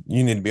 You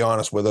need to be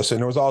honest with us. And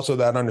there was also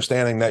that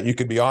understanding that you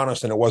could be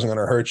honest and it wasn't going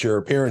to hurt your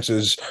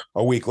appearances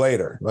a week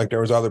later. Like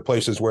there was other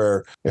places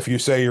where if you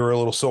say you're a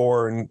little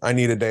sore and I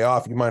need a day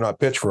off, you might not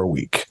pitch for a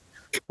week.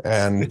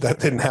 And that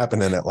didn't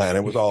happen in Atlanta.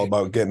 It was all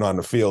about getting on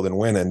the field and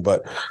winning.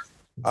 But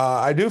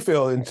I do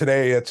feel in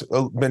today it's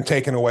been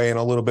taken away and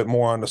a little bit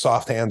more on the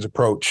soft hands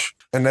approach.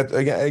 And that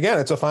again,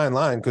 it's a fine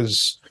line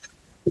because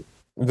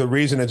the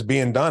reason it's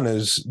being done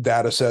is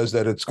data says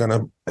that it's going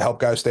to help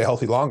guys stay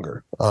healthy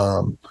longer.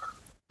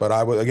 But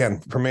I would,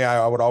 again, for me,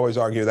 I would always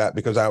argue that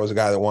because I was a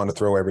guy that wanted to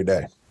throw every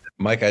day.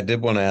 Mike, I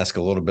did want to ask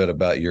a little bit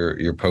about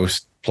your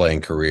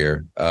post-playing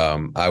career.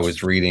 I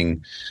was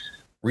reading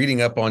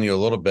up on you a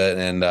little bit,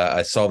 and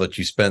I saw that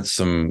you spent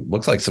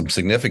looks like some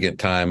significant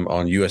time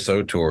on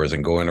USO tours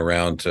and going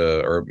around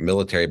to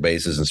military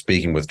bases and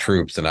speaking with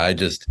troops. And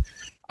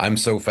I'm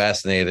so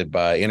fascinated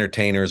by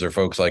entertainers or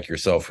folks like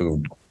yourself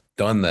who've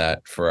done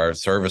that for our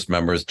service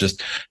members.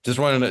 Just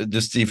wanted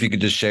to see if you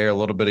could just share a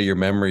little bit of your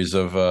memories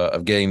of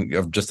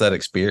just that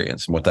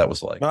experience and what that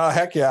was like. Oh,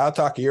 heck yeah. I'll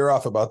talk a year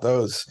off about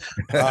those.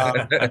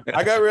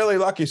 I got really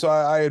lucky. So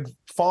I had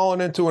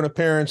fallen into an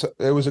appearance.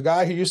 It was a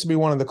guy who used to be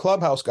one of the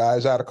clubhouse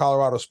guys out of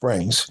Colorado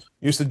Springs.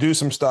 Used to do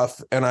some stuff,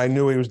 and I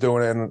knew he was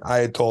doing it, and I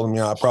had told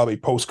him, probably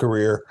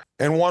post-career.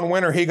 And one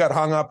winter, he got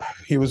hung up.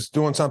 He was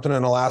doing something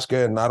in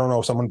Alaska, and I don't know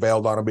if someone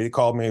bailed on him, but he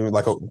called me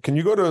like, can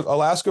you go to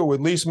Alaska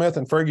with Lee Smith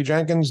and Fergie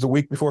Jenkins the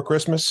week before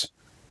Christmas?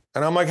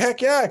 And I'm like,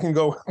 heck yeah, I can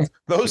go.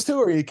 Those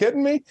two, are you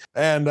kidding me?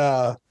 And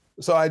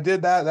so I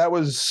did that. That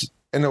was,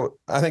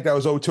 I think that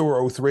was 02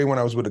 or 03 when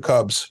I was with the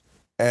Cubs.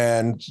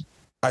 And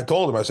I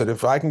told him, I said,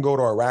 if I can go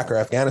to Iraq or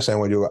Afghanistan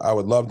with you, I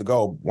would love to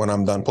go when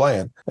I'm done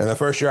playing. And the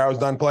first year I was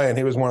done playing,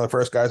 he was one of the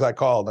first guys I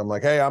called. I'm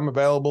like, hey, I'm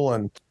available.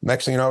 And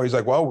next thing you know, he's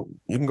like, well,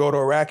 you can go to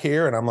Iraq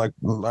here. And I'm like,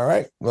 all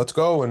right, let's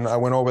go. And I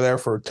went over there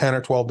for 10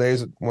 or 12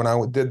 days. When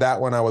I did that,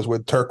 when I was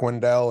with Turk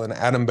Wendell and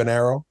Adam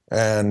Bonero,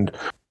 and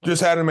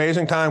just had an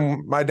amazing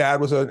time. My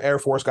dad was an Air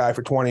Force guy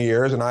for 20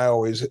 years, and I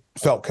always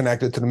felt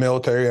connected to the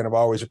military, and I've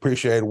always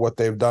appreciated what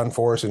they've done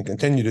for us and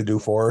continue to do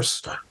for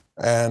us.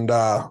 And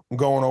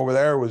going over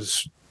there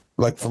was,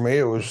 like, for me,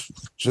 it was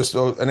just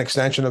an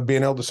extension of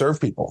being able to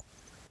serve people.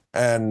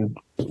 and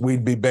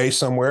we'd be based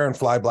somewhere and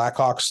fly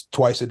Blackhawks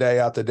twice a day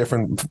out to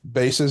different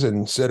bases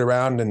and sit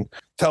around and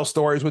tell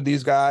stories with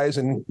these guys.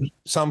 And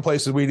some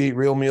places we'd eat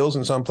real meals,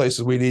 and some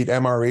places we'd eat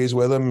MREs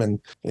with them. And,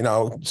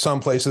 some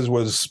places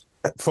was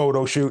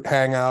photo shoot,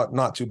 hangout,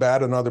 not too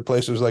bad. And other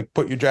places like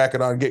put your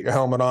jacket on, get your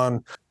helmet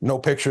on, no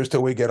pictures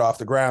till we get off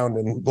the ground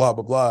and blah,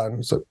 blah, blah.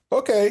 And so,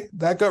 okay,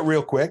 that got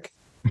real quick.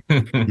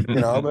 But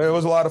it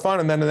was a lot of fun.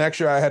 And then the next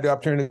year I had the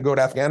opportunity to go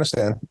to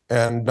Afghanistan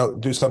and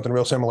do something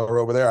real similar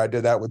over there. I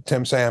did that with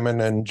Tim Salmon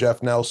and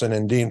Jeff Nelson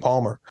and Dean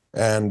Palmer.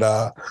 And,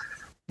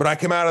 but I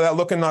came out of that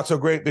looking not so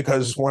great,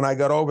 because when I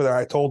got over there,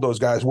 I told those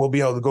guys, we'll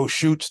be able to go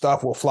shoot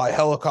stuff. We'll fly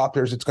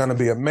helicopters. It's going to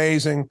be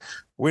amazing.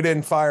 We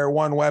didn't fire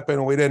one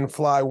weapon. We didn't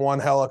fly one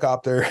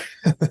helicopter.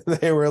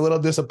 They were a little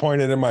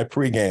disappointed in my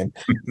pregame.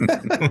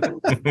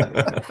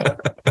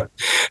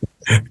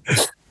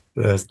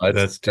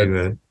 That's too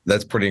bad.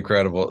 That's pretty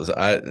incredible.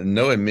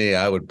 Knowing me,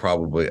 I would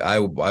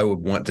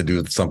want to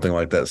do something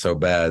like that so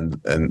bad,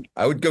 and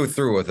I would go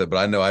through with it. But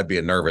I know I'd be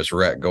a nervous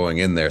wreck going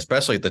in there,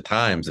 especially at the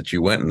times that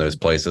you went in those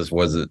places.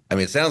 Was it? I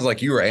mean, it sounds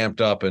like you were amped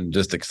up and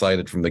just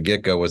excited from the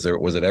get go. Was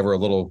it ever a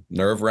little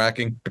nerve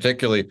wracking?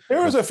 Particularly,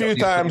 there was a few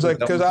times, like,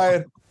 because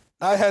I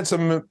had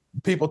some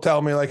people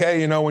tell me, like,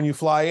 hey, when you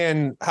fly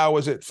in, how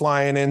was it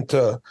flying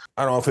into,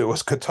 I don't know if it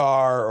was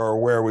Qatar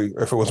or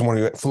if it was when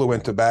we flew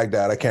into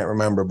Baghdad, I can't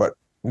remember, but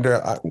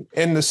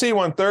in the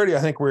C-130, I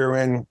think we were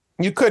in,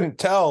 you couldn't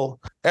tell,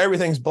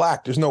 everything's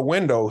black, there's no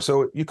window,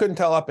 so you couldn't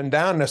tell up and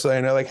down necessarily.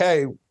 And they're like,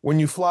 hey, when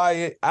you fly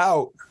it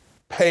out,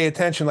 pay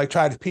attention, like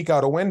try to peek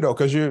out a window,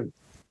 because you're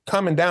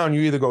coming down, you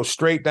either go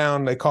straight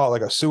down, they call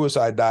it like a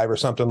suicide dive or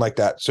something like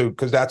that, so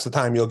because that's the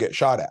time you'll get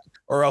shot at,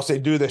 or else they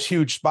do this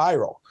huge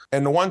spiral.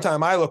 And the one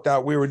time I looked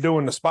out, we were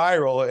doing the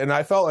spiral, and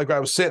I felt like I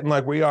was sitting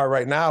like we are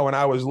right now, and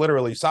I was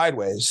literally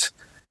sideways,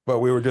 but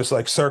we were just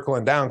like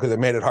circling down because it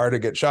made it hard to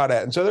get shot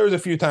at. And so there was a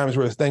few times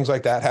where things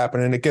like that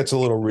happen, and it gets a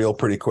little real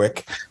pretty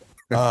quick.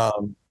 We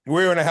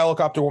were in a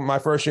helicopter my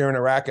first year in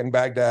Iraq in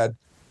Baghdad,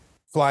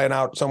 flying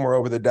out somewhere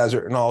over the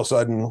desert, and all of a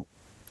sudden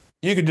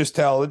you could just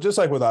tell, just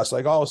like with us,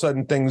 like all of a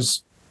sudden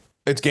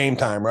it's game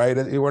time, right?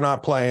 We're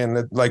not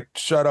playing, like,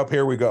 shut up,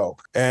 here we go.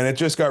 And it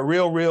just got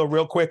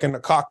real quick in the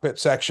cockpit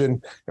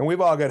section, and we've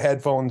all got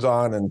headphones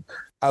on, and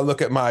I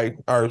look at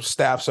our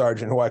staff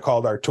sergeant, who I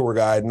called our tour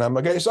guide, and I'm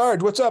like, hey,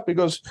 Sarge, what's up? He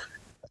goes,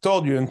 I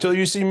told you, until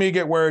you see me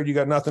get worried, you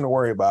got nothing to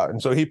worry about.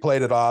 And so he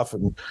played it off,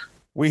 and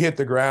we hit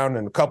the ground,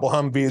 and a couple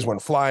Humvees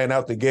went flying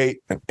out the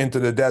gate and into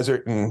the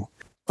desert, and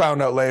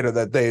found out later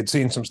that they had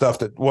seen some stuff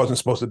that wasn't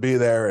supposed to be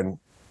there, and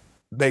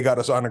they got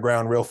us on the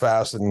ground real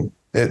fast. And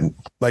it,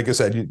 like I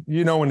said,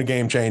 when the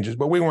game changes,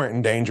 but we weren't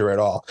in danger at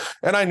all.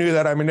 And I knew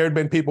that. I mean, there'd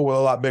been people with a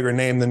lot bigger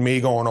name than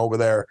me going over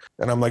there.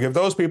 And I'm like, if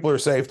those people are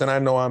safe, then I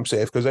know I'm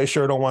safe, because they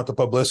sure don't want the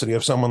publicity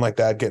of someone like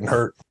that getting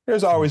hurt.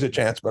 There's always a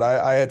chance, but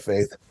I had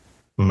faith.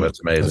 That's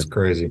amazing. That's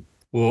crazy.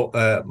 Well,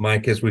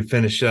 Mike, as we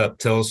finish up,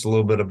 tell us a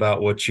little bit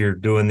about what you're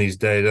doing these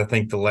days. I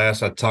think the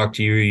last I talked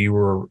to you, you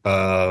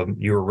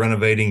were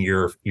renovating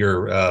your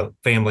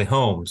family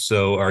home.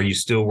 So are you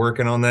still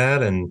working on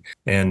that? And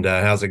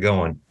how's it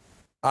going?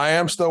 I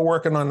am still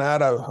working on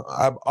that.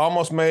 I've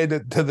almost made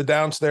it to the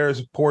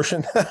downstairs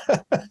portion.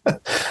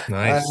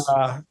 Nice.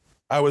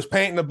 I was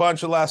painting a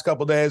bunch the last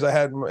couple of days. I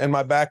had, and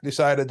my back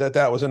decided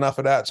that was enough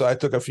of that. So I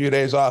took a few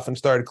days off and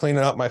started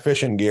cleaning up my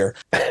fishing gear.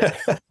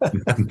 The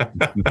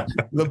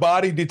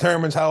body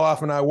determines how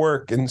often I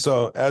work. And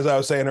so, as I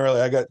was saying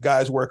earlier, I got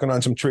guys working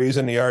on some trees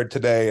in the yard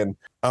today, and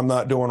I'm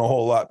not doing a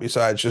whole lot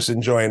besides just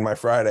enjoying my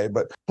Friday,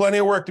 but plenty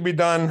of work to be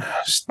done,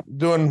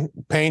 doing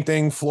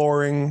painting,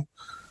 flooring,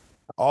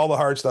 all the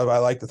hard stuff I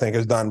like to think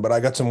is done, but I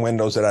got some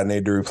windows that I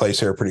need to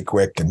replace here pretty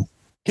quick, and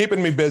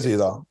keeping me busy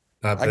though.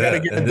 I got to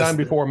get it done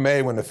before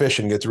May, when the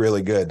fishing gets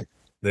really good.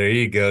 There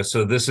you go.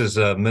 So this is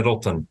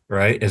Middleton,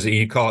 right? Is it,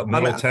 you call it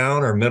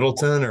Middletown or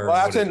Middleton? Or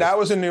well, I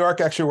was in New York,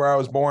 actually, where I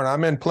was born.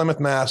 I'm in Plymouth,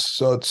 Mass,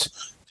 so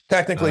it's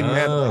technically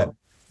Manhattan,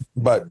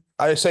 but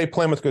I say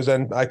Plymouth because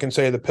then I can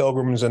say the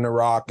Pilgrims and the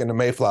Rock and the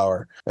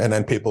Mayflower, and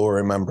then people will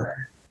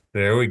remember.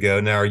 There we go.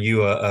 Now, are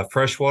you a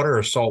freshwater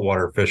or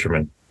saltwater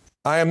fisherman?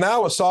 I am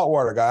now a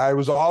saltwater guy. I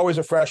was always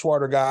a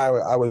freshwater guy.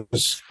 I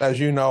was, as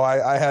you know,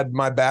 I had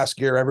my bass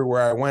gear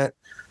everywhere I went.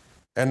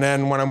 And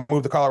then when I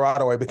moved to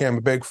Colorado, I became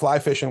a big fly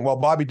fishing. Well,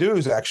 Bobby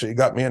Dews actually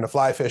got me into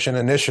fly fishing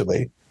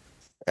initially.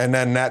 And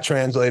then that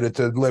translated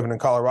to living in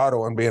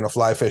Colorado and being a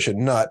fly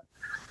fishing nut.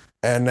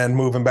 And then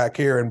moving back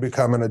here and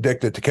becoming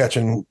addicted to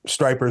catching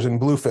stripers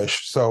and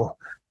bluefish. So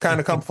kind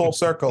of come full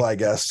circle, I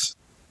guess.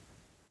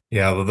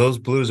 Yeah, well, those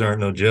blues aren't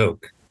no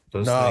joke.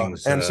 Those no,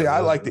 things, and see, I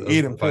like to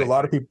eat them too.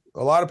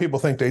 A lot of people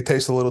think they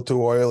taste a little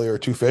too oily or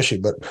too fishy,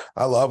 but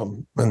I love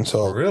them. And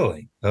so,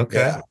 really, okay.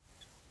 Yeah.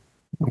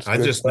 I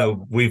just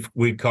know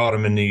we caught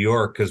them in New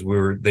York because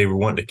they were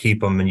wanting to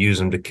keep them and use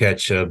them to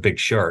catch big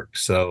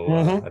sharks.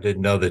 So I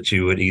didn't know that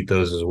you would eat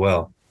those as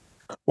well.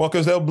 Well,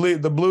 because they'll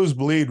bleed. The blues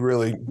bleed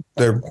really.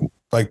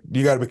 Like,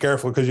 you got to be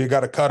careful because you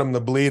got to cut them to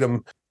bleed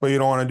them, but you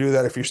don't want to do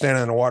that if you're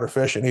standing in the water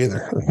fishing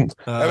either.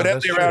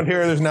 Evidently around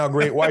here, there's now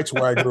great whites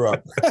where I grew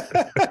up.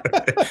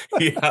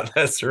 Yeah,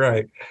 that's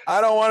right. I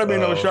don't want to be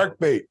no shark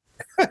bait.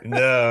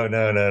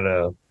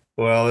 No.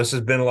 Well, this has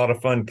been a lot of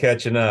fun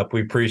catching up.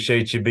 We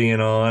appreciate you being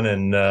on,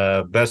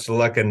 and best of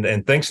luck.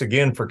 And thanks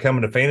again for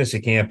coming to Fantasy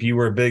Camp. You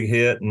were a big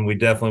hit, and we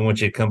definitely want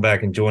you to come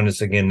back and join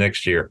us again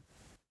next year.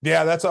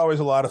 Yeah, that's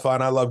always a lot of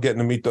fun. I love getting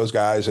to meet those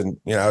guys, and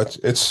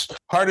it's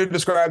hard to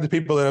describe to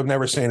people that have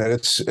never seen it.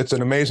 It's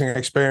an amazing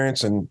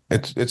experience, and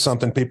it's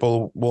something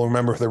people will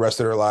remember for the rest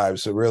of their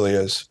lives. It really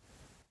is.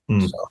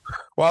 So,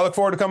 well, I look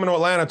forward to coming to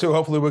Atlanta too.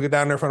 Hopefully, we'll get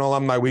down there for an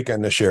alumni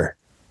weekend this year.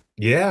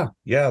 Yeah.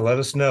 Let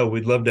us know.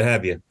 We'd love to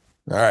have you.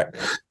 All right,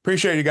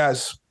 appreciate you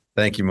guys.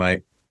 Thank you,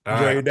 Mike.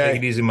 Enjoy your day.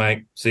 Take it easy,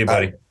 Mike. See you,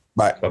 buddy.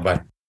 Bye. Bye.